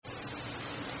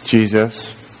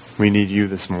Jesus, we need you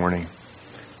this morning.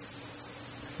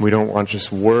 We don't want just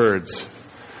words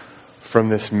from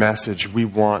this message. We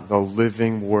want the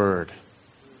living word.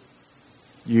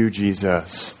 You,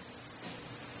 Jesus.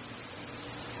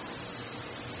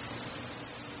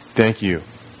 Thank you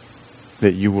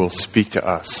that you will speak to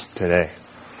us today.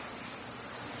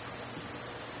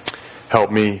 Help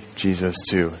me, Jesus,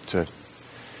 to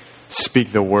speak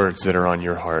the words that are on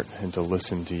your heart and to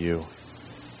listen to you.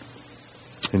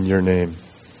 In your name,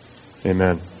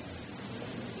 amen.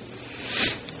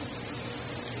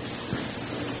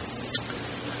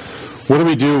 What do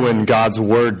we do when God's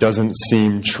word doesn't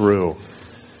seem true?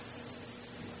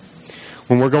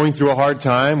 When we're going through a hard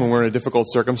time, when we're in a difficult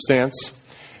circumstance,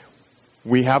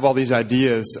 we have all these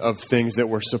ideas of things that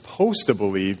we're supposed to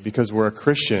believe because we're a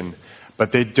Christian,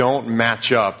 but they don't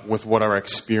match up with what our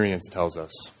experience tells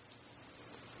us.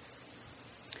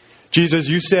 Jesus,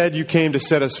 you said you came to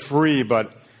set us free, but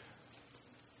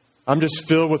I'm just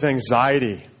filled with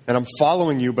anxiety, and I'm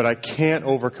following you, but I can't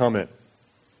overcome it.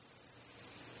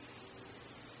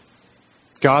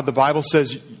 God, the Bible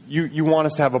says you want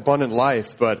us to have abundant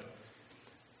life, but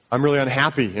I'm really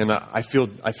unhappy, and I feel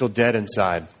dead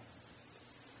inside.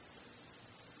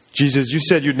 Jesus, you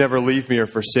said you'd never leave me or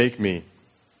forsake me,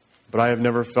 but I have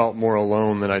never felt more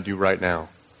alone than I do right now.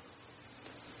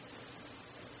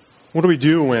 What do we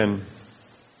do when it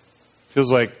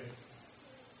feels like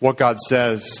what God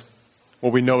says,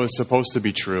 what we know is supposed to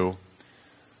be true,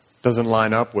 doesn't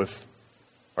line up with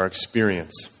our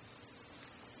experience?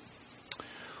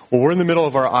 Well, we're in the middle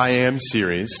of our I Am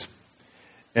series,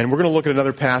 and we're going to look at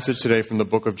another passage today from the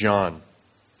book of John.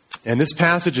 And this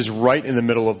passage is right in the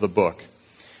middle of the book.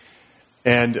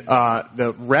 And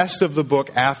the rest of the book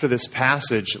after this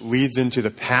passage leads into the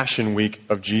Passion Week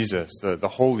of Jesus, the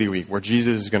Holy Week, where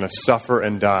Jesus is going to suffer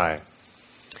and die.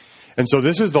 And so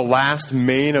this is the last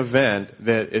main event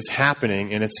that is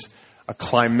happening, and it's a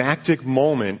climactic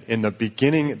moment in the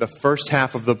beginning, the first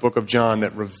half of the book of John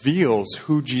that reveals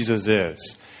who Jesus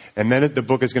is. And then the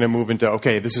book is going to move into,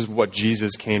 okay, this is what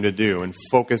Jesus came to do, and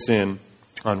focus in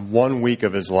on 1 week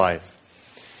of his life.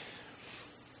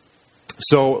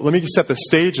 So let me just set the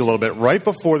stage a little bit. Right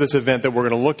before this event that we're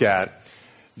going to look at,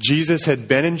 Jesus had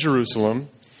been in Jerusalem.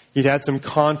 He'd had some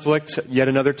conflict yet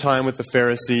another time with the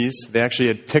Pharisees. They actually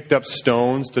had picked up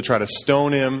stones to try to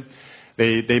stone him.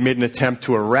 They made an attempt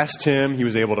to arrest him. He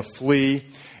was able to flee.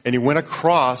 And he went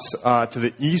across to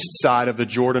the east side of the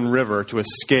Jordan River to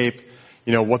escape,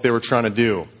 what they were trying to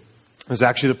do. It was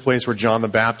actually the place where John the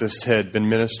Baptist had been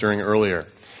ministering earlier.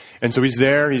 And so he's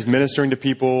there, he's ministering to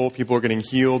people, people are getting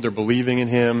healed, they're believing in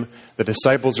him, the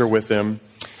disciples are with him,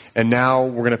 and now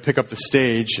we're going to pick up the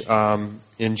stage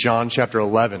in John chapter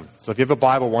 11. So if you have a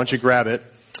Bible, why don't you grab it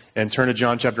and turn to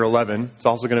John chapter 11. It's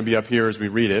also going to be up here as we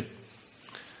read it.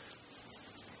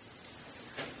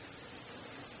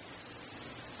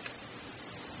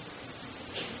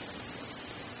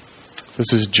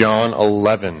 This is John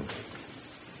 11.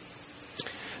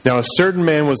 Now a certain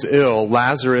man was ill,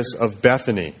 Lazarus of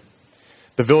Bethany,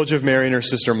 the village of Mary and her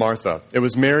sister Martha. It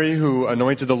was Mary who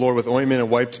anointed the Lord with ointment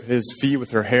and wiped his feet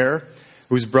with her hair,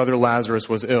 whose brother Lazarus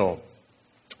was ill.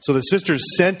 So the sisters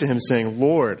sent to him, saying,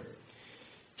 Lord,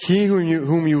 he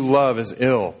whom you love is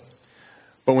ill.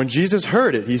 But when Jesus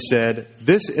heard it, he said,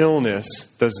 this illness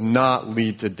does not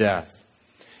lead to death.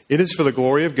 It is for the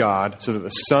glory of God, so that the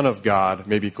Son of God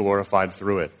may be glorified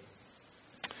through it.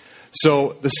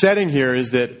 So the setting here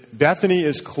is that Bethany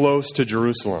is close to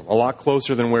Jerusalem, a lot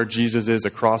closer than where Jesus is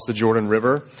across the Jordan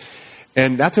River.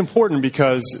 And that's important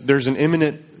because there's an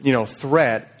imminent,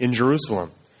 threat in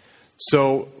Jerusalem.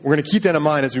 So we're going to keep that in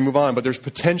mind as we move on, but there's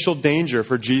potential danger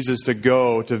for Jesus to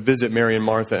go to visit Mary and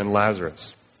Martha and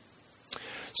Lazarus.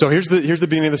 So here's the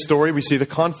beginning of the story. We see the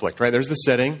conflict, right? There's the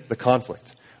setting, the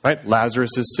conflict, right?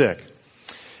 Lazarus is sick.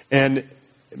 And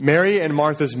Mary and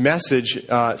Martha's message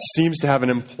seems to have an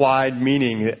implied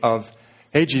meaning of,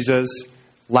 hey, Jesus,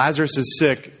 Lazarus is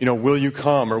sick, will you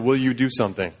come or will you do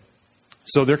something?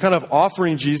 So they're kind of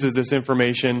offering Jesus this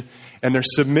information, and they're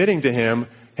submitting to him,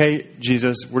 hey,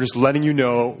 Jesus, we're just letting you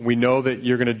know, we know that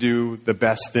you're going to do the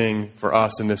best thing for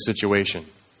us in this situation.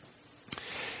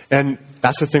 And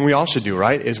that's the thing we all should do,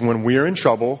 right? Is when we're in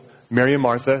trouble, Mary and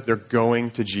Martha, they're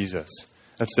going to Jesus.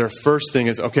 That's their first thing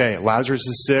is, okay, Lazarus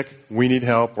is sick. We need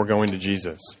help. We're going to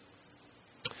Jesus.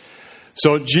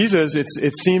 So Jesus,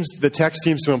 it seems, the text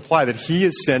seems to imply that he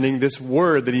is sending this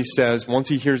word that he says, once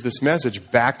he hears this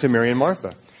message, back to Mary and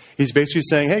Martha. He's basically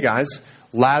saying, hey guys,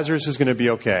 Lazarus is going to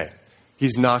be okay.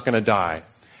 He's not going to die.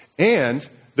 And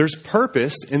there's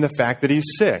purpose in the fact that he's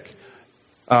sick.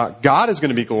 God is going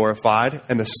to be glorified,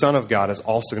 and the Son of God is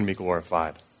also going to be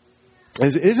glorified.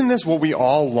 Isn't this what we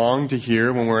all long to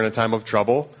hear when we're in a time of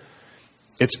trouble?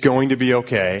 It's going to be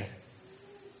okay.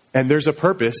 And there's a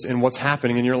purpose in what's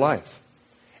happening in your life.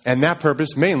 And that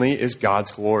purpose mainly is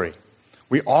God's glory.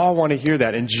 We all want to hear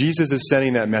that. And Jesus is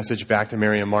sending that message back to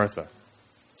Mary and Martha.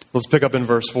 Let's pick up in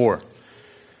verse 4.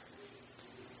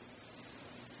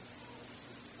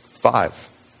 5.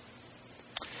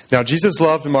 Now Jesus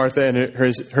loved Martha and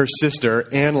her sister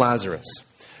and Lazarus.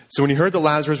 So when he heard that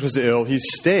Lazarus was ill, he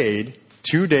stayed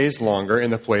 2 days longer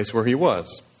in the place where he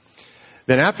was.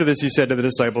 Then after this he said to the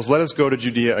disciples, "Let us go to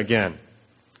Judea again."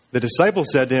 The disciples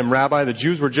said to him, "Rabbi, the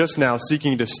Jews were just now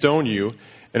seeking to stone you,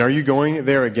 and are you going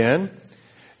there again?"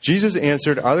 Jesus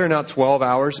answered, "Are there not 12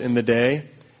 hours in the day?"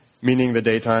 Meaning the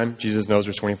daytime. Jesus knows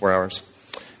there's 24 hours.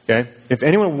 Okay? "If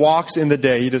anyone walks in the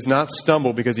day, he does not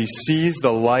stumble because he sees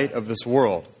the light of this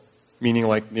world." Meaning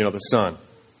like, the sun.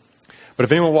 "But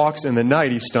if anyone walks in the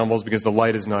night, he stumbles because the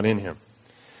light is not in him."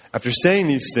 After saying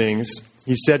these things,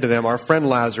 he said to them, "Our friend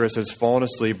Lazarus has fallen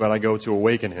asleep, but I go to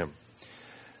awaken him."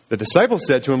 The disciples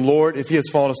said to him, "Lord, if he has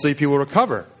fallen asleep, he will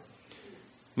recover."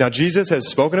 Now Jesus had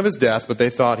spoken of his death, but they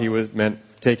thought he meant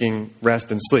taking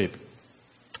rest and sleep.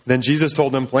 Then Jesus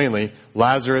told them plainly,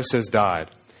 "Lazarus has died.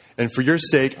 And for your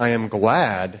sake I am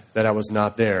glad that I was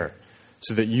not there,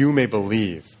 so that you may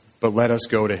believe. But let us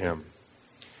go to him."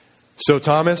 So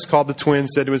Thomas, called the twin,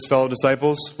 said to his fellow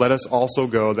disciples, "Let us also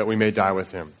go, that we may die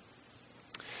with him."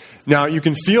 Now, you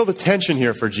can feel the tension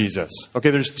here for Jesus. Okay,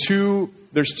 there's two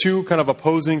kind of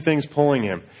opposing things pulling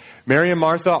him. Mary and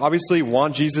Martha obviously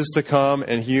want Jesus to come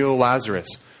and heal Lazarus.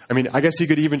 I mean, I guess he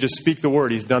could even just speak the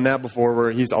word. He's done that before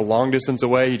where he's a long distance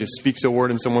away. He just speaks a word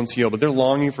and someone's healed. But they're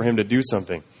longing for him to do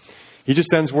something. He just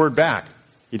sends word back.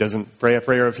 He doesn't pray a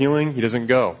prayer of healing. He doesn't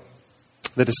go.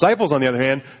 The disciples, on the other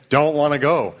hand, don't want to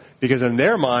go because in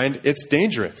their mind, it's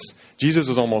dangerous. Jesus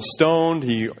was almost stoned.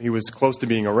 He was close to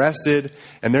being arrested.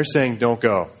 And they're saying, don't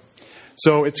go.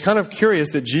 So it's kind of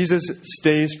curious that Jesus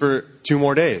stays for 2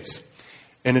 more days.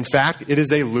 And in fact, it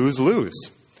is a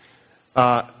lose-lose.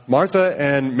 Martha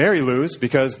and Mary lose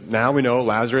because now we know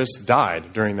Lazarus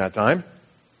died during that time.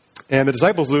 And the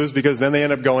disciples lose because then they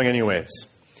end up going anyways.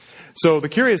 So the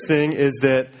curious thing is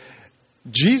that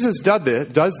Jesus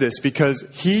does this because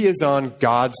he is on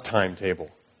God's timetable.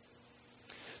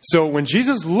 So when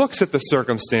Jesus looks at the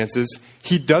circumstances,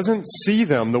 he doesn't see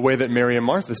them the way that Mary and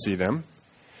Martha see them.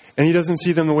 And he doesn't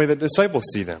see them the way that disciples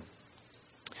see them.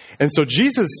 And so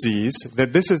Jesus sees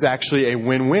that this is actually a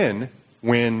win-win,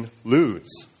 win-lose.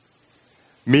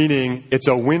 Meaning it's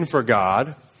a win for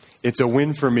God, it's a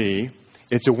win for me,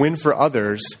 it's a win for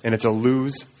others, and it's a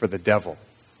lose for the devil.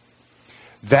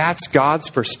 That's God's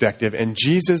perspective, and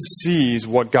Jesus sees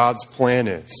what God's plan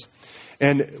is.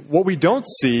 And what we don't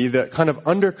see, the kind of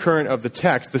undercurrent of the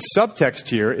text, the subtext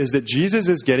here, is that Jesus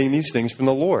is getting these things from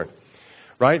the Lord.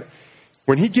 Right?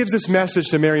 When he gives this message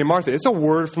to Mary and Martha, it's a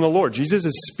word from the Lord. Jesus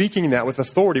is speaking that with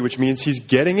authority, which means he's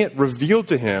getting it revealed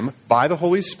to him by the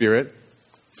Holy Spirit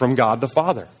from God the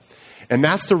Father. And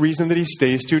that's the reason that he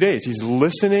stays 2 days. He's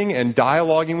listening and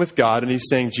dialoguing with God, and he's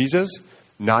saying, Jesus,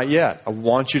 not yet. I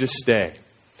want you to stay.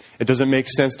 It doesn't make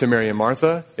sense to Mary and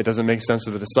Martha. It doesn't make sense to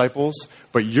the disciples.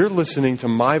 But you're listening to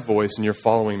my voice and you're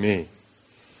following me.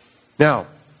 Now,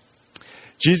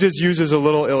 Jesus uses a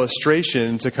little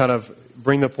illustration to kind of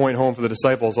bring the point home for the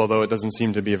disciples, although it doesn't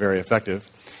seem to be very effective.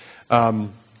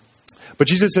 But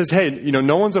Jesus says, hey,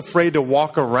 no one's afraid to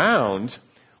walk around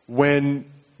when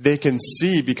they can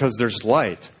see because there's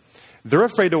light. They're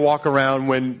afraid to walk around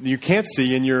when you can't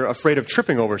see and you're afraid of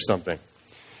tripping over something.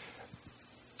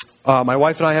 My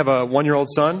wife and I have a 1-year-old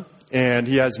son, and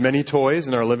he has many toys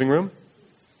in our living room.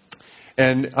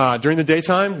 And during the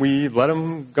daytime, we let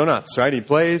him go nuts, right? He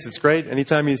plays. It's great.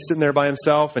 Anytime he's sitting there by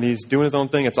himself and he's doing his own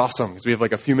thing, it's awesome because we have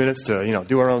like a few minutes to,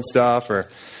 do our own stuff or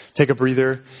take a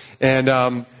breather.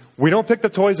 And we don't pick the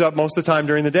toys up most of the time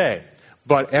during the day.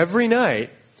 But every night,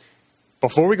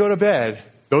 before we go to bed,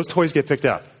 those toys get picked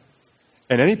up.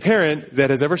 And any parent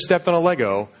that has ever stepped on a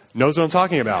Lego knows what I'm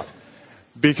talking about.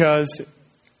 Because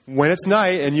when it's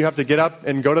night and you have to get up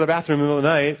and go to the bathroom in the middle of the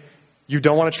night, you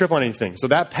don't want to trip on anything. So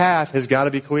that path has got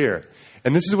to be clear.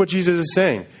 And this is what Jesus is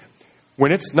saying.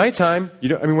 When it's nighttime,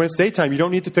 when it's daytime, you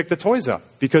don't need to pick the toys up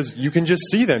because you can just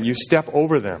see them. You step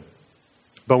over them.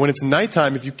 But when it's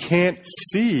nighttime, if you can't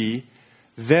see,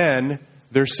 then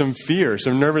there's some fear,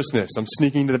 some nervousness. I'm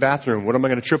sneaking to the bathroom. What am I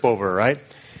going to trip over, right?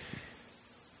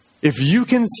 If you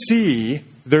can see,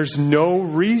 there's no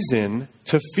reason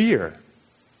to fear.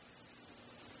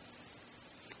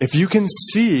 If you can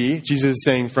see, Jesus is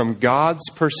saying, from God's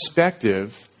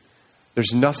perspective,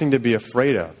 there's nothing to be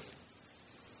afraid of.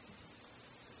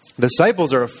 The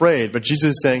disciples are afraid, but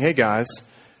Jesus is saying, hey guys,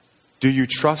 Do you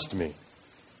trust me?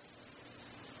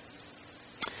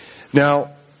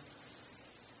 Now,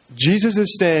 Jesus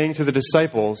is saying to the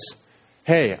disciples,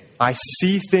 hey, I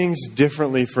see things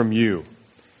differently from you.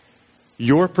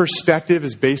 Your perspective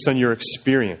is based on your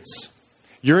experience.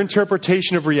 Your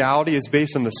interpretation of reality is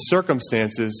based on the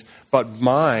circumstances, but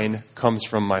mine comes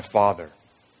from my Father.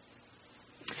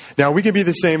 Now, we can be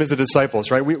the same as the disciples,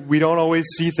 right? We don't always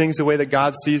see things the way that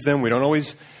God sees them. We don't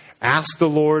always ask the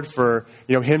Lord for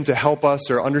Him to help us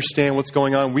or understand what's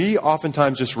going on. We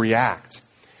oftentimes just react.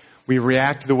 We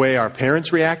react the way our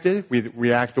parents reacted. We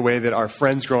react the way that our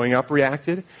friends growing up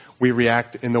reacted. We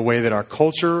react in the way that our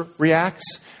culture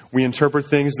reacts. We interpret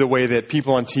things the way that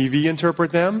people on TV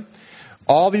interpret them.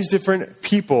 All these different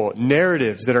people,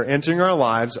 narratives that are entering our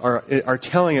lives are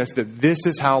telling us that this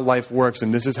is how life works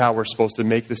and this is how we're supposed to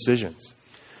make decisions.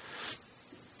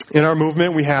 In our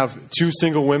movement, we have 2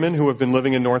 single women who have been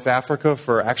living in North Africa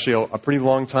for actually a pretty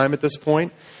long time at this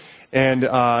point. And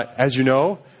as you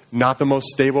know, not the most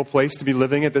stable place to be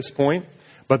living at this point.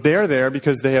 But they are there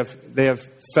because they have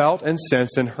felt and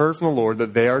sensed and heard from the Lord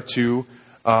that they are to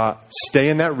stay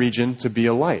in that region to be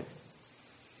a light.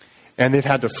 And they've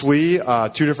had to flee 2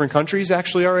 different countries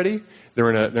actually already. They're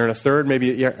in a third,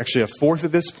 maybe actually a fourth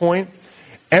at this point.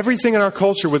 Everything in our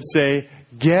culture would say,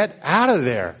 get out of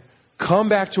there. Come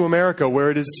back to America where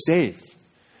it is safe.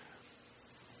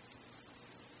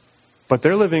 But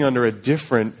they're living under a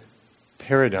different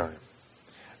paradigm.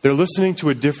 They're listening to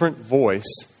a different voice,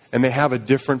 and they have a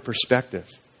different perspective.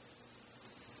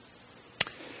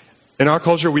 In our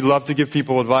culture, we love to give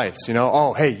people advice.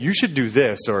 Oh, hey, you should do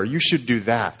this, or you should do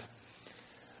that.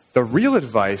 The real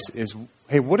advice is,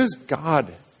 hey, what is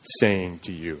God saying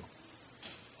to you?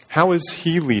 How is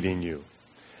He leading you?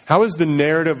 How is the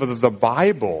narrative of the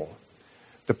Bible,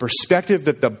 the perspective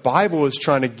that the Bible is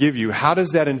trying to give you, how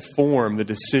does that inform the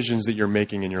decisions that you're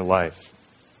making in your life?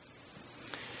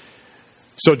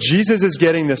 So Jesus is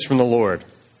getting this from the Lord.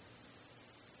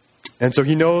 And so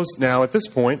He knows now at this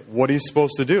point what He's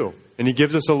supposed to do. And He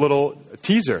gives us a little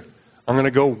teaser. I'm going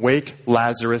to go wake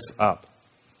Lazarus up.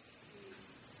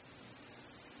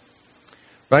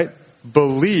 Right?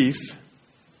 Belief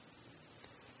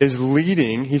is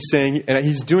leading, He's saying, and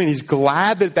He's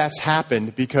glad that that's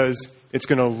happened because it's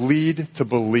going to lead to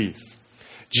belief.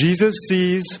 Jesus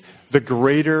sees the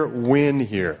greater win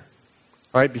here,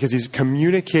 right? Because He's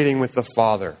communicating with the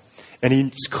Father, and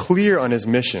He's clear on His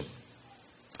mission.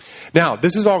 Now,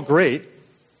 this is all great,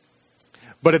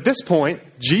 but at this point,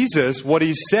 Jesus, what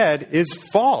He said is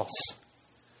false.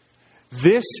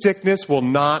 This sickness will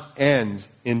not end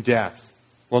in death,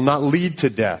 will not lead to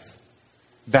death.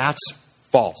 That's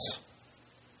false.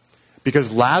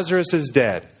 Because Lazarus is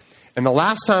dead. And the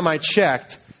last time I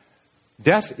checked,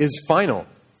 death is final.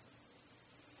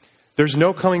 There's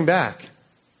no coming back.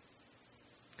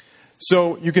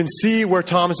 So you can see where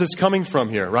Thomas is coming from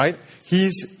here, right?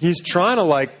 He's trying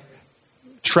to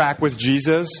track with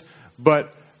Jesus,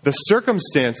 but the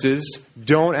circumstances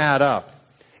don't add up.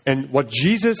 And what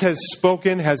Jesus has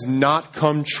spoken has not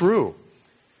come true.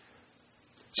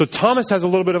 So Thomas has a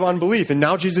little bit of unbelief, and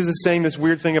now Jesus is saying this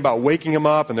weird thing about waking him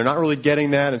up, and they're not really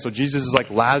getting that, and so Jesus is like,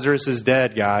 Lazarus is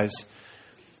dead, guys.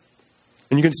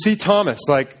 And you can see Thomas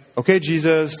okay,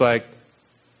 Jesus,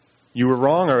 you were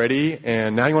wrong already,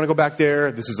 and now you want to go back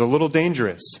there. This is a little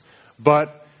dangerous,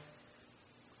 but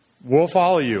we'll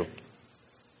follow you.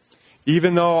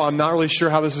 Even though I'm not really sure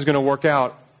how this is going to work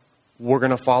out, we're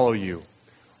going to follow you.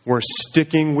 We're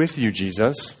sticking with you,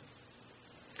 Jesus.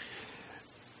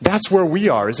 That's where we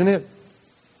are, isn't it?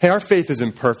 Hey, our faith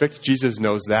isn't perfect. Jesus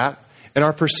knows that. And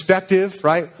our perspective,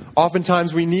 right?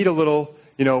 Oftentimes we need a little,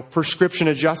 prescription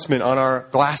adjustment on our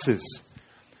glasses.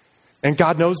 And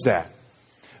God knows that.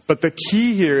 But the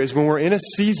key here is when we're in a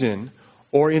season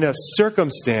or in a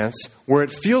circumstance where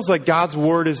it feels like God's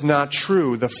word is not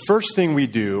true, the first thing we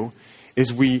do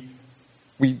is we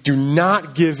do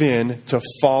not give in to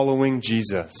following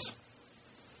Jesus.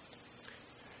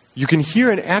 You can hear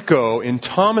an echo in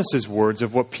Thomas's words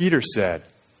of what Peter said.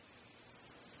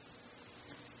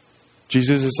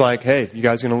 Jesus is like, hey, you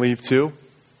guys going to leave too?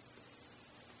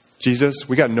 Jesus,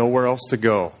 we got nowhere else to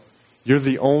go. You're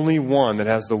the only one that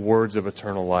has the words of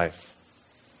eternal life.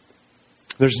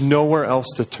 There's nowhere else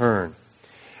to turn.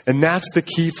 And that's the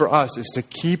key for us, is to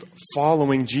keep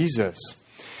following Jesus.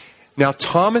 Now,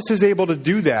 Thomas is able to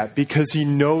do that because he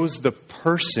knows the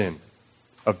person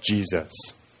of Jesus.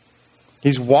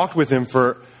 He's walked with him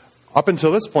for, up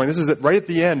until this point, this is right at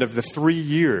the end of the 3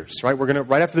 years, right?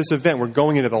 Right after this event, we're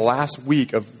going into the last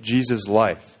week of Jesus'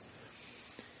 life.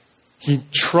 He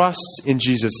trusts in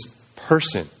Jesus'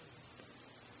 person.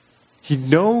 He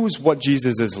knows what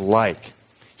Jesus is like.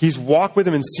 He's walked with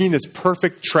him and seen this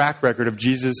perfect track record of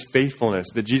Jesus' faithfulness,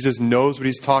 that Jesus knows what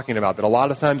he's talking about, that a lot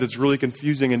of times it's really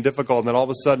confusing and difficult, and then all of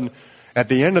a sudden, at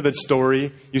the end of the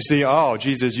story, you see, oh,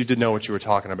 Jesus, you did know what you were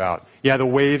talking about. Yeah, the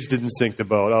waves didn't sink the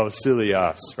boat. Oh, silly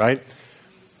us, right?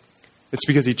 It's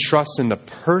because he trusts in the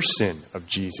person of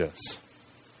Jesus.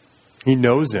 He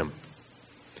knows him.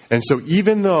 And so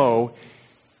even though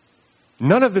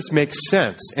none of this makes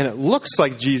sense, and it looks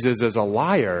like Jesus is a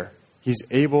liar, he's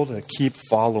able to keep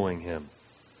following him.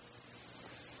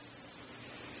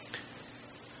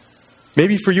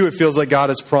 Maybe for you it feels like God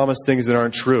has promised things that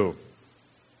aren't true.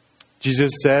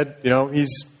 Jesus said,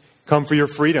 he's come for your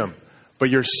freedom, but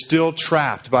you're still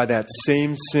trapped by that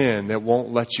same sin that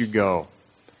won't let you go.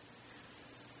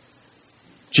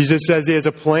 Jesus says he has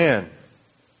a plan.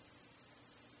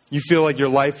 You feel like your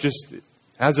life just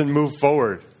hasn't moved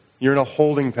forward. You're in a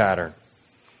holding pattern.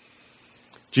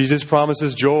 Jesus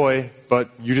promises joy, but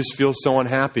you just feel so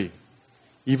unhappy,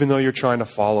 even though you're trying to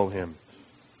follow him.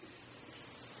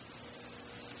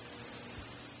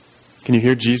 Can you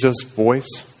hear Jesus'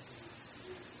 voice?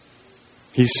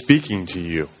 He's speaking to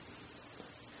you.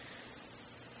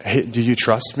 Hey, do you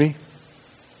trust me?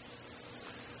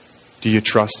 Do you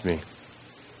trust me?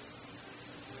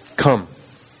 Come,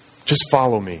 just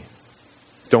follow me.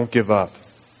 Don't give up.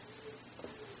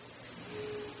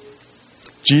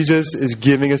 Jesus is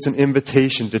giving us an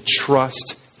invitation to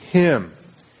trust him,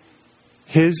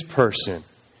 his person,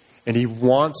 and he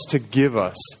wants to give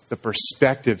us the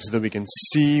perspective so that we can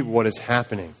see what is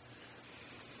happening.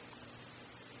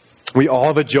 We all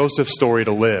have a Joseph story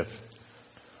to live.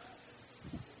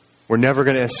 We're never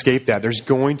going to escape that. There's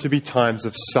going to be times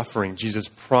of suffering. Jesus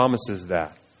promises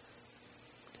that.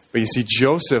 But you see,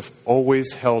 Joseph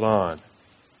always held on.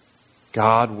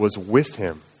 God was with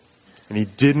him. And he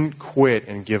didn't quit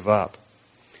and give up.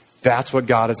 That's what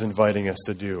God is inviting us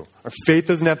to do. Our faith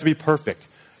doesn't have to be perfect.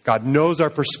 God knows our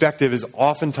perspective is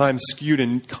oftentimes skewed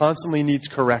and constantly needs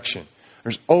correction.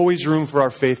 There's always room for our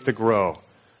faith to grow.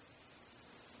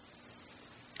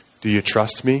 Do you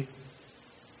trust me?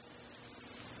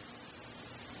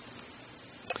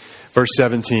 Verse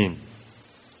 17.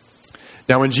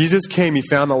 Now when Jesus came, he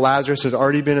found that Lazarus had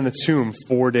already been in the tomb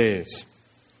 4 days.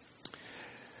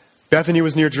 Bethany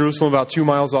was near Jerusalem, about 2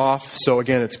 miles off, so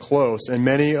again, it's close. And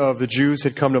many of the Jews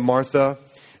had come to Martha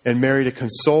and Mary to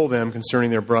console them concerning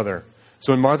their brother.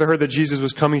 So when Martha heard that Jesus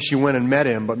was coming, she went and met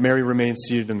him, but Mary remained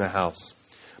seated in the house.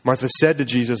 Martha said to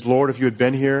Jesus, Lord, if you had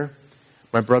been here,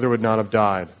 my brother would not have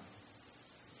died.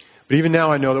 But even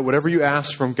now I know that whatever you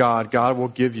ask from God, God will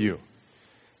give you.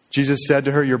 Jesus said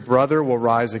to her, your brother will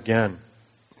rise again.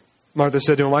 Martha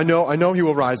said to him, I know he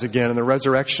will rise again in the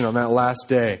resurrection on that last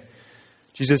day.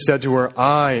 Jesus said to her,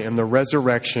 I am the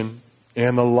resurrection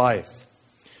and the life.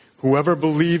 Whoever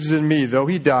believes in me, though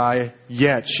he die,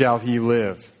 yet shall he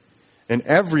live. And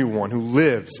everyone who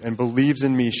lives and believes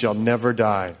in me shall never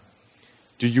die.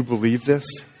 Do you believe this?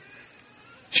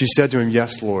 She said to him,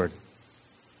 yes, Lord.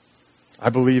 I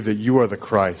believe that you are the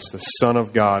Christ, the Son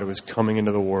of God who is coming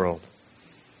into the world.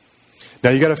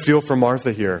 Now you got to feel for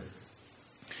Martha here.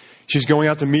 She's going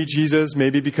out to meet Jesus,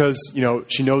 maybe because,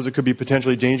 she knows it could be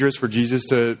potentially dangerous for Jesus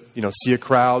to, see a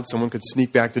crowd. Someone could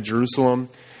sneak back to Jerusalem.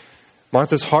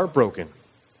 Martha's heartbroken.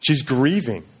 She's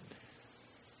grieving.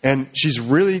 And she's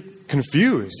really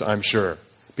confused, I'm sure.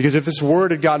 Because if this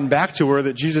word had gotten back to her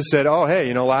that Jesus said, oh,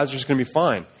 hey, Lazarus is going to be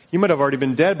fine. He might have already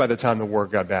been dead by the time the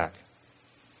word got back.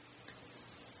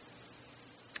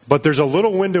 But there's a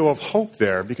little window of hope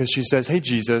there because she says, hey,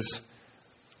 Jesus,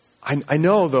 I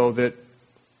know, though, that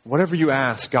whatever you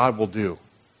ask, God will do.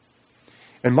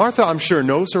 And Martha, I'm sure,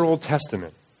 knows her Old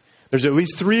Testament. There's at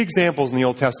least 3 examples in the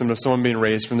Old Testament of someone being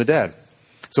raised from the dead.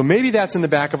 So maybe that's in the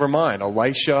back of her mind.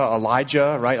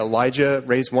 Elijah, right? Elijah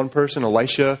raised one person.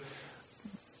 Elisha,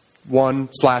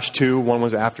 1/2. One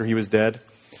was after he was dead.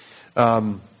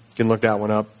 You can look that one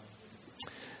up.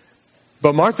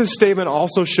 But Martha's statement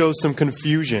also shows some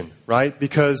confusion, right?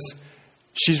 Because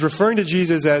she's referring to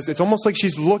Jesus as, it's almost like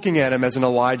she's looking at him as an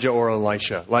Elijah or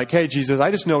Elisha. Like, hey, Jesus,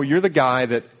 I just know you're the guy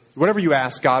that whatever you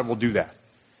ask, God will do that.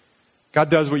 God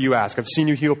does what you ask. I've seen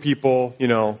you heal people,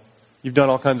 you've done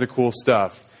all kinds of cool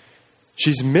stuff.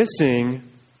 She's missing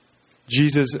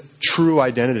Jesus' true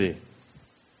identity.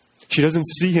 She doesn't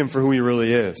see him for who he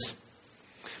really is.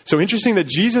 So interesting that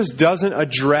Jesus doesn't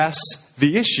address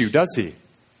the issue, does he?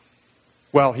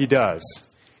 Well, he does.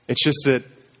 It's just that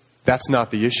that's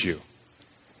not the issue.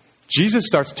 Jesus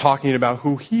starts talking about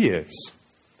who he is.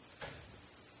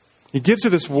 He gives her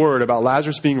this word about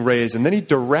Lazarus being raised, and then he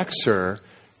directs her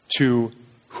to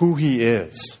who he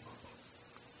is.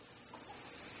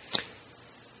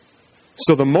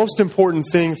 So the most important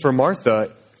thing for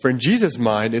Martha for in Jesus'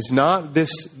 mind is not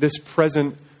this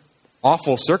present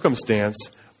awful circumstance,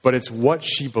 but it's what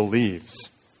she believes.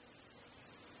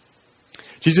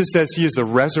 Jesus says he is the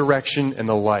resurrection and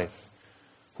the life.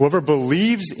 Whoever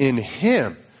believes in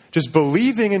him, just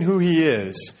believing in who he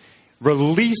is,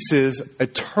 releases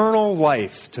eternal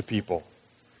life to people.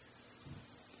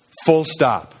 Full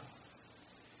stop.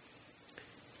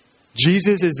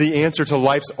 Jesus is the answer to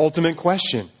life's ultimate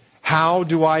question. How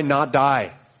do I not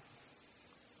die?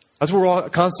 That's what we're all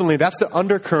constantly, that's the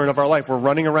undercurrent of our life. We're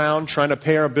running around trying to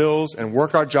pay our bills and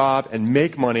work our job and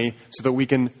make money so that we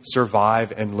can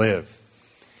survive and live.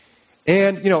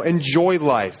 And, enjoy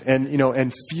life and,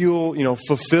 and feel,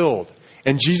 fulfilled.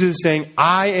 And Jesus is saying,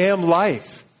 I am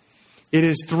life. It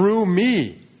is through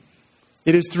me.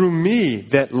 It is through me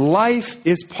that life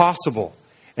is possible.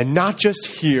 And not just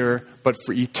here, but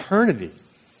for eternity.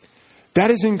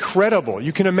 That is incredible.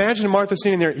 You can imagine Martha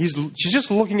sitting there. She's just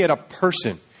looking at a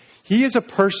person. He is a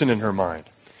person in her mind.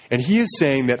 And he is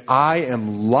saying that I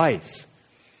am life.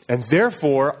 And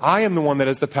therefore, I am the one that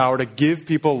has the power to give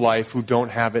people life who don't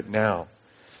have it now.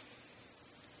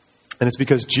 And it's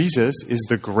because Jesus is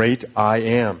the great I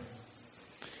am.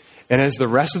 And as the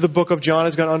rest of the book of John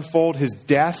is going to unfold, his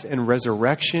death and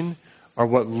resurrection are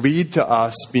what lead to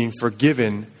us being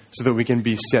forgiven so that we can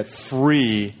be set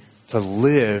free to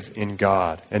live in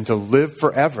God and to live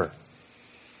forever.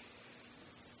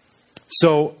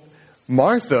 So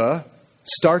Martha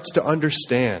starts to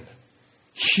understand.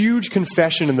 Huge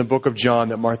confession in the book of John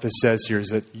that Martha says here is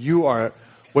that you are,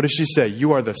 what does she say?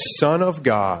 You are the Son of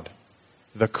God,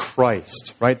 the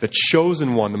Christ, right? The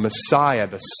chosen one, the Messiah,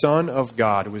 the Son of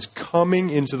God who is coming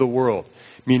into the world,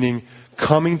 meaning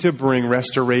coming to bring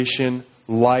restoration,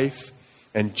 life,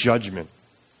 and judgment.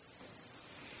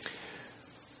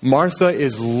 Martha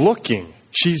is looking,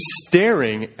 she's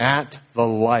staring at the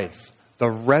life, the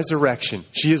resurrection.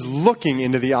 She is looking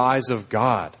into the eyes of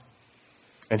God.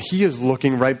 And he is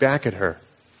looking right back at her.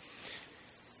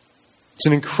 It's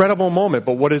an incredible moment,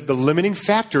 but what is the limiting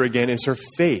factor again is her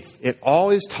faith. It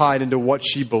all is tied into what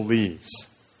she believes.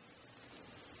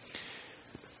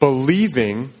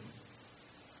 Believing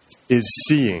is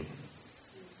seeing.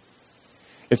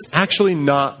 It's actually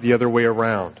not the other way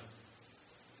around.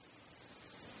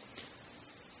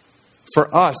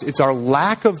 For us, it's our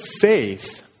lack of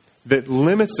faith that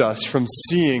limits us from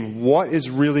seeing what is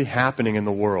really happening in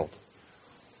the world.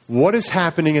 What is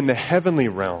happening in the heavenly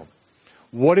realm?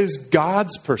 What is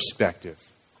God's perspective?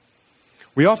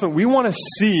 We want to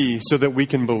see so that we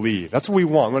can believe. That's what we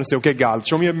want. We want to say, okay, God,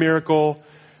 show me a miracle.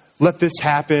 Let this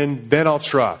happen. Then I'll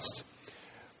trust.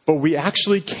 But we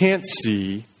actually can't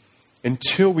see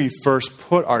until we first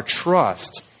put our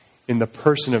trust in the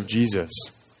person of Jesus.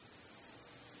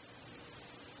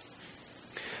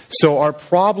 So our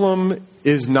problem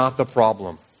is not the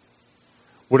problem.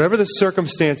 Whatever the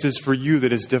circumstance is for you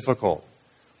that is difficult,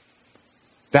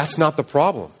 that's not the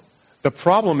problem. The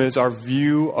problem is our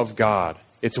view of God.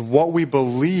 It's what we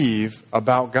believe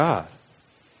about God.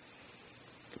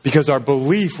 Because our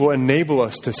belief will enable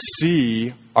us to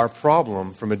see our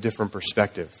problem from a different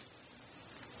perspective.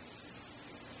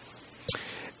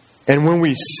 And when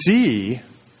we see,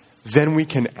 then we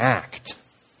can act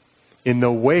in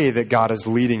the way that God is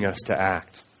leading us to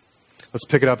act. Let's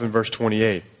pick it up in verse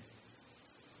 28.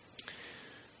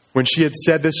 When she had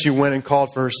said this, she went and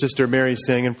called for her sister Mary,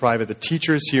 saying in private, "The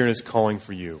teacher is here and is calling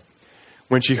for you."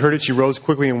 When she heard it, she rose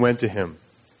quickly and went to him.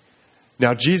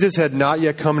 Now Jesus had not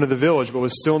yet come into the village, but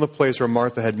was still in the place where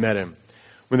Martha had met him.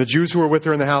 When the Jews who were with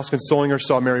her in the house consoling her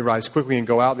saw Mary rise quickly and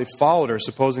go out, they followed her,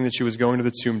 supposing that she was going to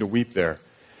the tomb to weep there.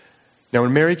 Now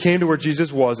when Mary came to where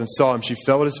Jesus was and saw him, she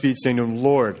fell at his feet, saying to him,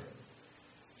 "Lord,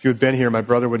 if you had been here, my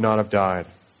brother would not have died."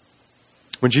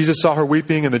 When Jesus saw her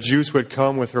weeping, and the Jews who had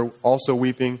come with her also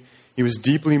weeping, he was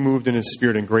deeply moved in his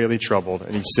spirit and greatly troubled.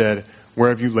 And he said, "Where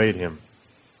have you laid him?"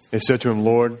 They said to him,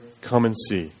 "Lord, come and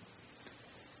see."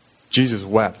 Jesus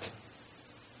wept.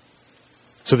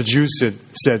 So the Jews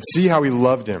said, "See how he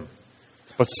loved him."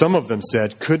 But some of them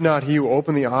said, "Could not he who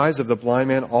opened the eyes of the blind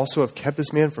man also have kept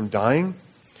this man from dying?"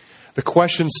 The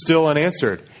question's still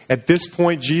unanswered. At this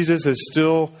point, Jesus has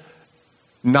still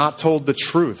not told the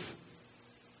truth.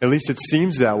 At least it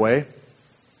seems that way.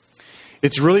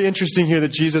 It's really interesting here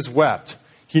that Jesus wept.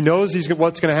 He knows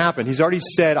what's going to happen. He's already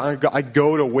said, I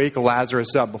go to wake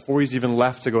Lazarus up before he's even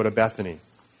left to go to Bethany.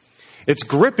 It's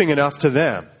gripping enough to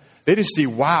them. They just see,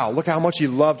 wow, look how much he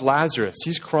loved Lazarus.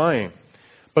 He's crying.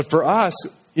 But for us,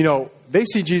 they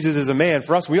see Jesus as a man.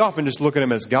 For us, we often just look at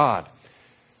him as God.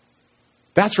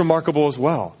 That's remarkable as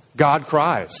well. God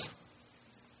cries.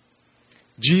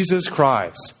 Jesus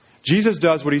cries. Jesus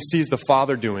does what he sees the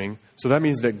Father doing So that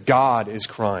means that God is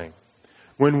crying.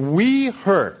 When we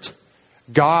hurt,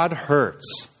 God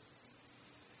hurts.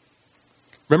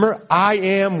 Remember, I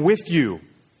am with you.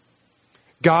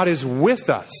 God is with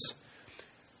us.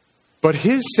 But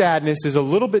his sadness is a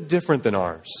little bit different than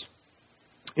ours.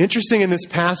 Interesting in this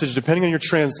passage, depending on your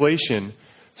translation,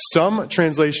 some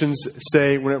translations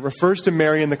say when it refers to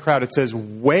Mary in the crowd, it says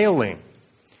wailing.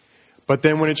 But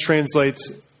then when it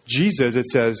translates Jesus, it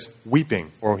says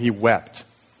weeping, or he wept.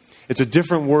 It's a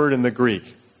different word in the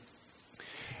Greek.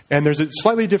 And there's a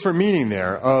slightly different meaning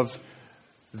there of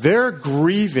they're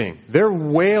grieving, they're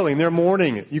wailing, they're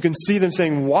mourning. You can see them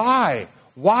saying, why?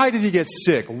 Why did he get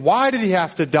sick? Why did he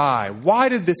have to die? Why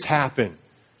did this happen?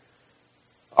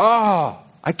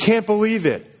 I can't believe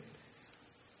it.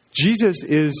 Jesus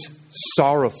is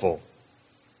sorrowful,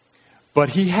 but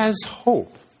he has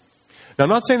hope. Now, I'm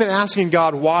not saying that asking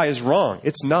God why is wrong.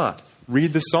 It's not.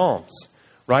 Read the Psalms,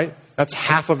 right? That's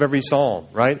half of every psalm,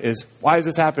 right? Is why is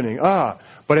this happening?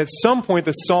 But at some point,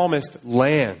 the psalmist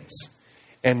lands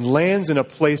in a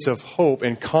place of hope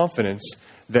and confidence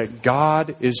that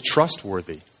God is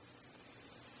trustworthy.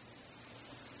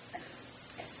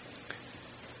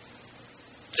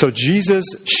 So Jesus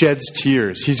sheds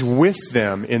tears. He's with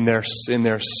them in their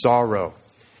sorrow.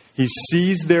 He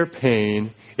sees their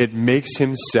pain. It makes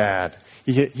him sad.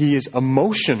 He is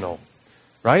emotional,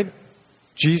 right?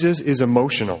 Jesus is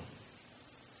emotional.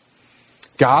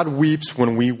 God weeps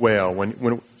when we wail.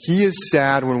 When he is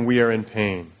sad when we are in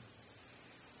pain.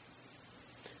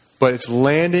 But it's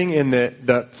landing in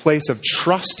the place of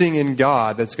trusting in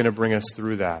God that's going to bring us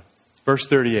through that. Verse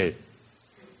 38.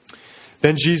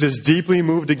 Then Jesus, deeply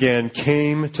moved again,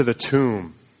 came to the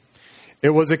tomb. It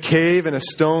was a cave and a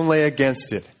stone lay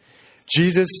against it.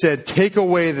 Jesus said, "Take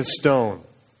away the stone."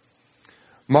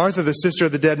 Martha, the sister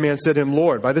of the dead man, said to him,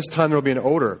 "Lord, by this time there will be an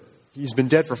odor. He's been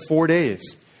dead for 4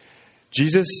 days."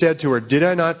 Jesus said to her, "Did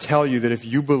I not tell you that if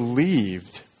you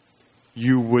believed,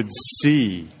 you would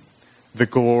see the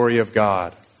glory of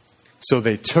God?" So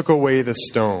they took away the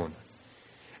stone.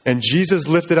 And Jesus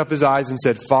lifted up his eyes and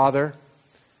said, "Father,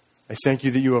 I thank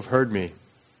you that you have heard me."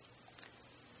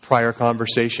 Prior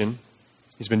conversation.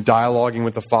 He's been dialoguing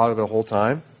with the Father the whole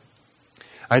time.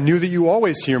 "I knew that you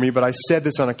always hear me, but I said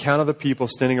this on account of the people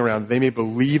standing around, that they may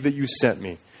believe that you sent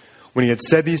me." When he had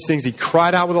said these things, he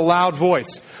cried out with a loud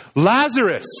voice,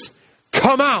 "Lazarus,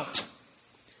 come out!"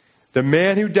 The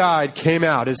man who died came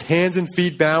out, his hands and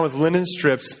feet bound with linen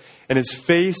strips, and his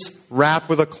face wrapped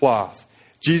with a cloth.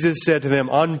 Jesus said to them,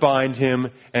 "Unbind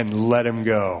him and let him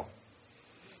go."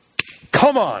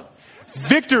 Come on!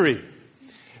 Victory!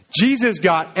 Jesus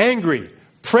got angry.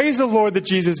 Praise the Lord that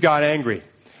Jesus got angry.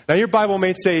 Now your Bible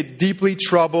may say deeply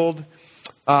troubled,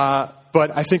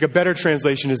 but I think a better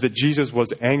translation is that Jesus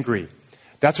was angry.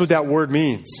 That's what that word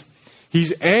means.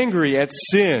 He's angry at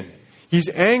sin. He's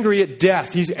angry at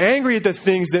death. He's angry at the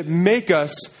things that make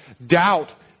us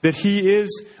doubt that he is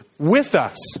with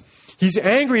us. He's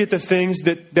angry at the things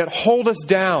that hold us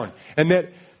down and that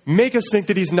make us think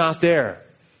that he's not there.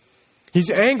 He's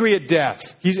angry at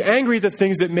death. He's angry at the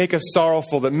things that make us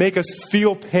sorrowful, that make us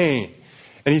feel pain.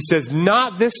 And he says,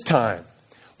 "Not this time.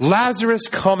 Lazarus,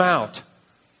 come out."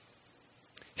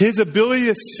 His ability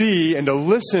to see and to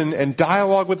listen and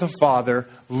dialogue with the Father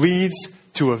leads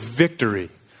to a victory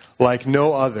like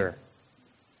no other.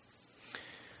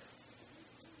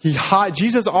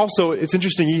 Jesus also, it's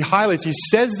interesting, he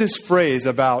says this phrase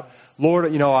about,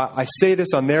 "Lord, I say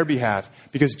this on their behalf,"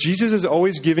 because Jesus is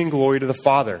always giving glory to the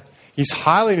Father. He's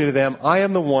highlighting to them, I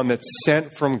am the one that's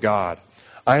sent from God.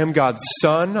 I am God's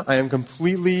son. I am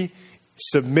completely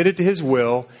submitted to his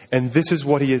will, and this is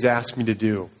what he has asked me to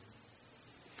do.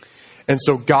 And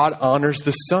so God honors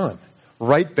the Son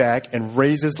right back and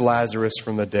raises Lazarus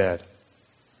from the dead.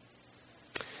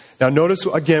 Now notice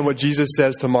again what Jesus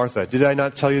says to Martha. "Did I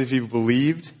not tell you that if you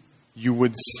believed, you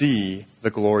would see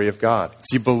the glory of God?"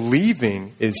 See,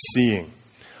 believing is seeing.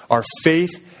 Our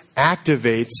faith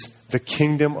activates the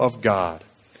kingdom of God.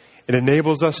 It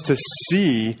enables us to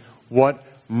see what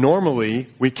normally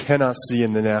we cannot see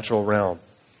in the natural realm.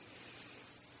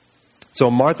 So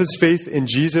Martha's faith in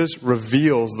Jesus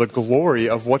reveals the glory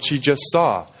of what she just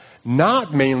saw.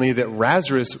 Not mainly that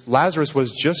Lazarus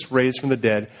was just raised from the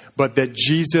dead, but that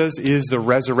Jesus is the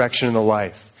resurrection and the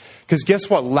life. Because guess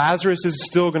what? Lazarus is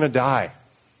still going to die.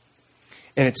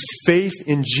 And it's faith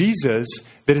in Jesus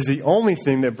that is the only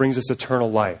thing that brings us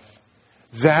eternal life.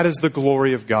 That is the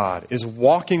glory of God, is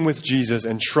walking with Jesus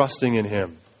and trusting in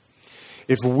him.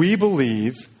 If we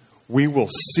believe, we will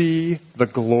see the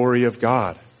glory of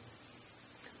God.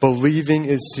 Believing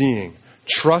is seeing.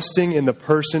 Trusting in the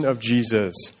person of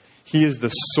Jesus. He is the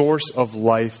source of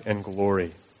life and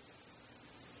glory.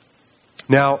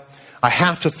 Now, I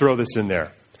have to throw this in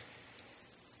there.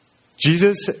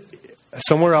 Jesus,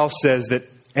 somewhere else, says that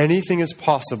anything is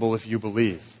possible if you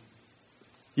believe,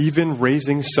 even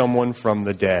raising someone from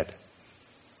the dead.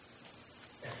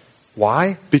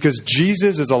 Why? Because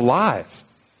Jesus is alive.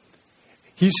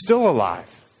 He's still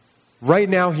alive. Right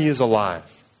now, he is alive.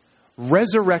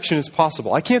 Resurrection is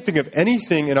possible. I can't think of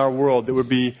anything in our world that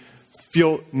would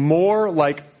feel more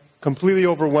like completely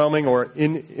overwhelming or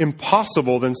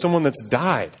impossible than someone that's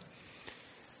died.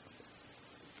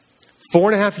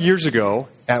 4.5 years ago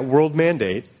at World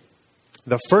Mandate,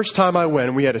 the first time I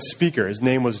went, we had a speaker. His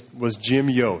name was Jim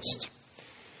Yost.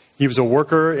 He was a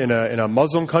worker in a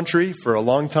Muslim country for a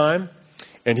long time,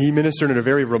 and he ministered in a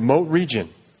very remote region.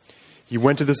 He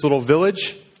went to this little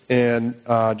village and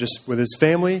just with his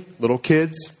family, little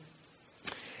kids,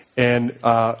 and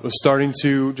was starting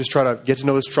to just try to get to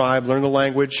know this tribe, learn the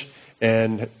language,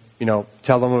 and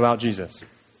tell them about Jesus.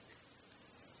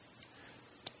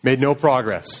 Made no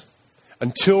progress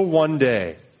until one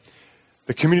day.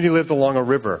 The community lived along a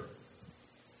river.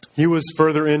 He was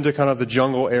further into kind of the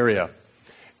jungle area,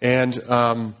 and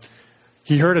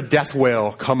he heard a death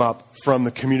wail come up from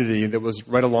the community that was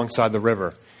right alongside the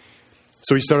river.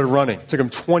 So he started running. It took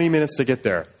him 20 minutes to get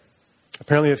there.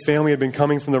 Apparently a family had been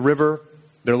coming from the river.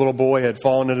 Their little boy had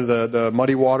fallen into the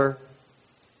muddy water.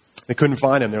 They couldn't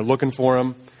find him. They're looking for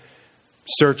him,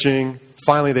 searching.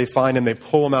 Finally, they find him. They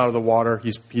pull him out of the water.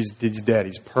 He's dead.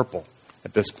 He's purple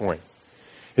at this point.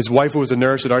 His wife, who was a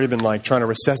nurse, had already been trying to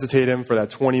resuscitate him for that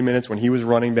 20 minutes when he was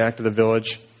running back to the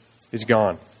village. He's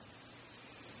gone.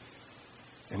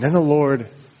 And then the Lord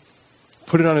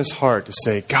put it on his heart to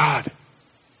say, God,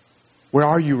 where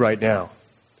are you right now?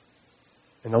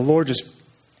 And the Lord just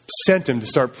sent him to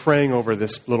start praying over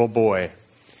this little boy.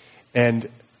 And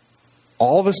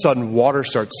all of a sudden, water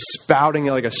starts spouting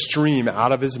like a stream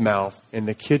out of his mouth, and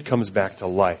the kid comes back to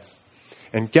life.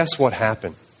 And guess what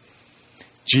happened?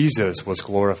 Jesus was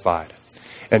glorified.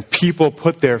 And people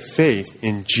put their faith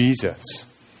in Jesus.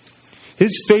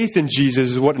 His faith in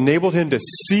Jesus is what enabled him to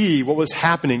see what was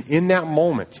happening in that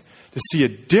moment, to see a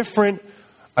different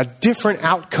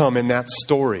outcome in that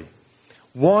story.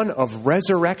 One of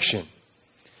resurrection.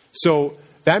 So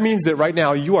that means that right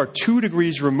now you are 2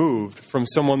 degrees removed from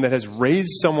someone that has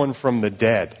raised someone from the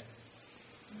dead.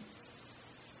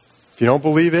 If you don't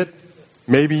believe it,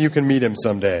 maybe you can meet him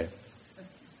someday.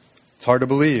 It's hard to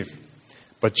believe.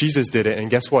 But Jesus did it, and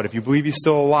guess what? If you believe he's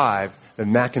still alive,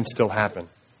 then that can still happen.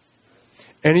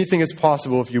 Anything is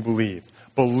possible if you believe.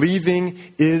 Believing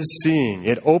is seeing.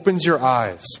 It opens your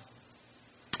eyes.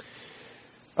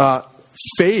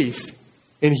 Faith,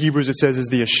 in Hebrews it says, is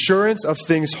the assurance of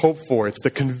things hoped for. It's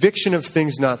the conviction of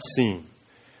things not seen.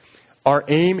 Our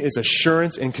aim is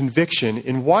assurance and conviction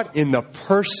in what? In the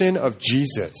person of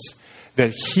Jesus.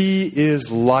 That he is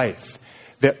life.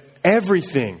 That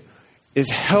everything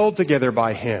is held together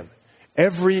by him.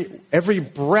 Every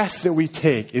breath that we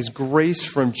take is grace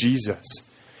from Jesus.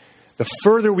 The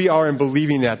further we are in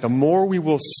believing that, the more we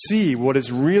will see what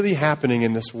is really happening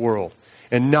in this world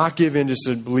and not give in just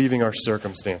to believing our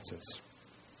circumstances.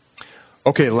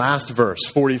 Okay, last verse,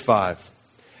 45.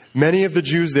 Many of the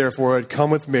Jews, therefore, had come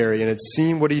with Mary and had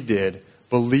seen what he did,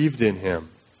 believed in him.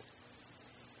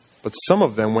 But some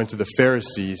of them went to the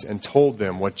Pharisees and told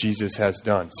them what Jesus has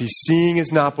done. See, seeing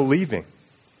is not believing.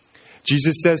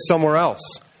 Jesus says somewhere else.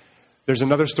 There's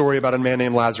another story about a man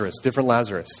named Lazarus, different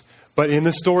Lazarus. But in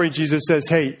the story, Jesus says,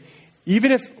 hey,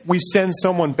 even if we send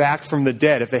someone back from the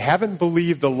dead, if they haven't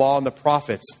believed the law and the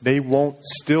prophets, they won't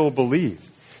still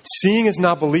believe. Seeing is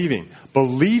not believing.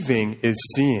 Believing is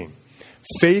seeing.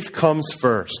 Faith comes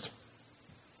first.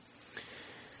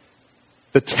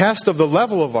 The test of the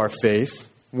level of our faith,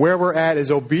 where we're at, is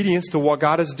obedience to what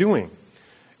God is doing.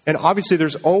 And obviously,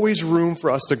 there's always room for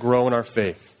us to grow in our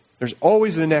faith. There's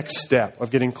always the next step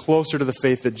of getting closer to the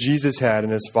faith that Jesus had in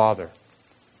his Father.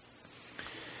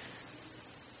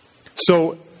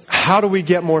 So, how do we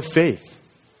get more faith?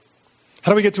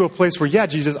 How do we get to a place where, yeah,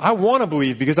 Jesus, I want to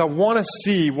believe because I want to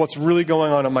see what's really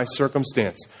going on in my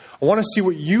circumstance. I want to see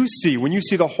what you see when you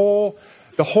see the whole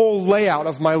layout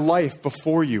of my life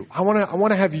before you. I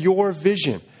want to have your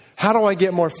vision. How do I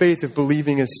get more faith if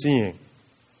believing is seeing?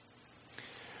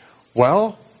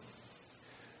 Well,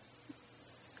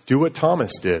 do what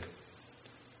Thomas did.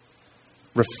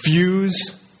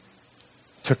 Refuse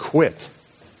to quit.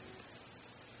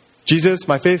 Jesus,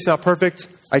 my faith's not perfect.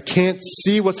 I can't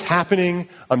see what's happening.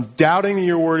 I'm doubting that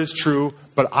your word is true,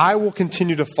 but I will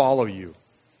continue to follow you.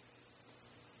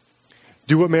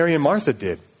 Do what Mary and Martha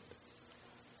did.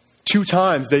 2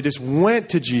 times they just went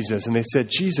to Jesus and they said,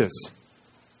 Jesus,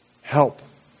 help.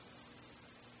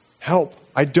 Help.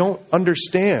 I don't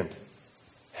understand.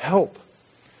 Help.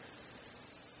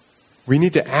 We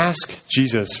need to ask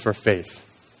Jesus for faith.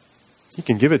 He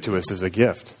can give it to us as a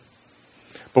gift.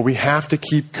 But we have to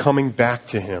keep coming back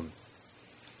to him.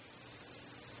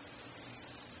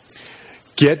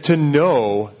 Get to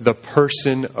know the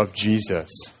person of Jesus.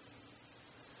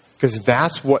 Because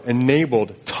that's what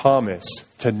enabled Thomas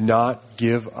to not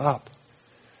give up.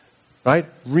 Right?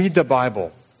 Read the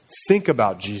Bible. Think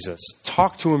about Jesus.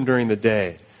 Talk to him during the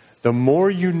day. The more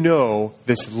you know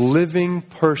this living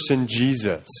person,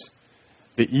 Jesus,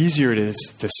 the easier it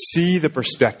is to see the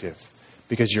perspective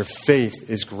because your faith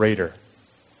is greater.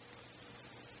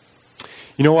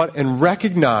 You know what? And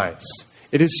recognize.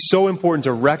 It is so important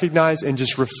to recognize and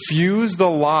just refuse the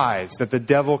lies that the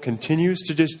devil continues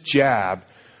to just jab.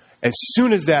 As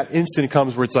soon as that instant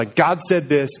comes where it's like, God said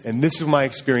this, and this is my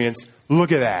experience,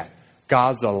 look at that.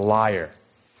 God's a liar.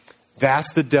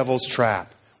 That's the devil's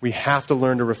trap. We have to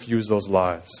learn to refuse those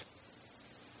lies.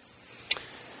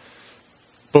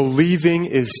 Believing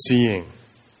is seeing.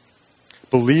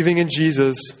 Believing in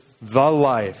Jesus, the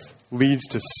life, leads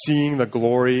to seeing the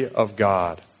glory of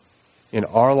God in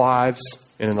our lives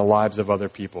and in the lives of other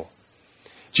people.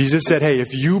 Jesus said, hey,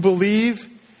 if you believe,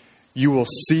 you will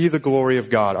see the glory of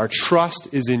God. Our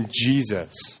trust is in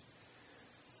Jesus,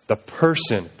 the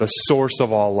person, the source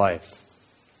of all life.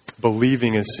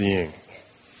 Believing is seeing.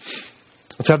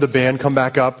 Let's have the band come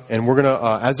back up, and we're going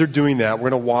to, as they're doing that,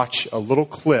 we're going to watch a little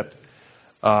clip.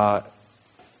 As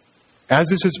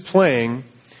this is playing,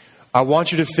 I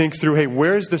want you to think through, hey,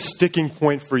 where's the sticking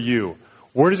point for you?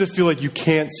 Where does it feel like you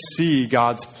can't see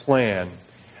God's plan?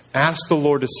 Ask the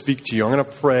Lord to speak to you. I'm going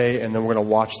to pray, and then we're going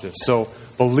to watch this. So,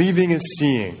 believing is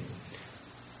seeing.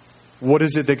 What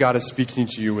is it that God is speaking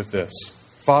to you with this?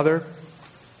 Father,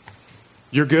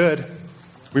 you're good.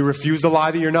 We refuse the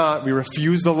lie that you're not. We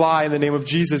refuse the lie in the name of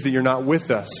Jesus that you're not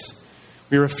with us.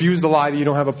 We refuse the lie that you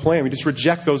don't have a plan. We just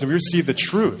reject those and we receive the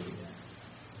truth.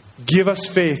 Give us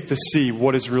faith to see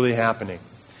what is really happening.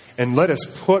 And let us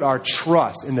put our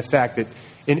trust in the fact that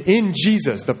in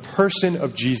Jesus, the person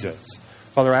of Jesus.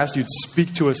 Father, I ask you to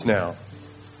speak to us now.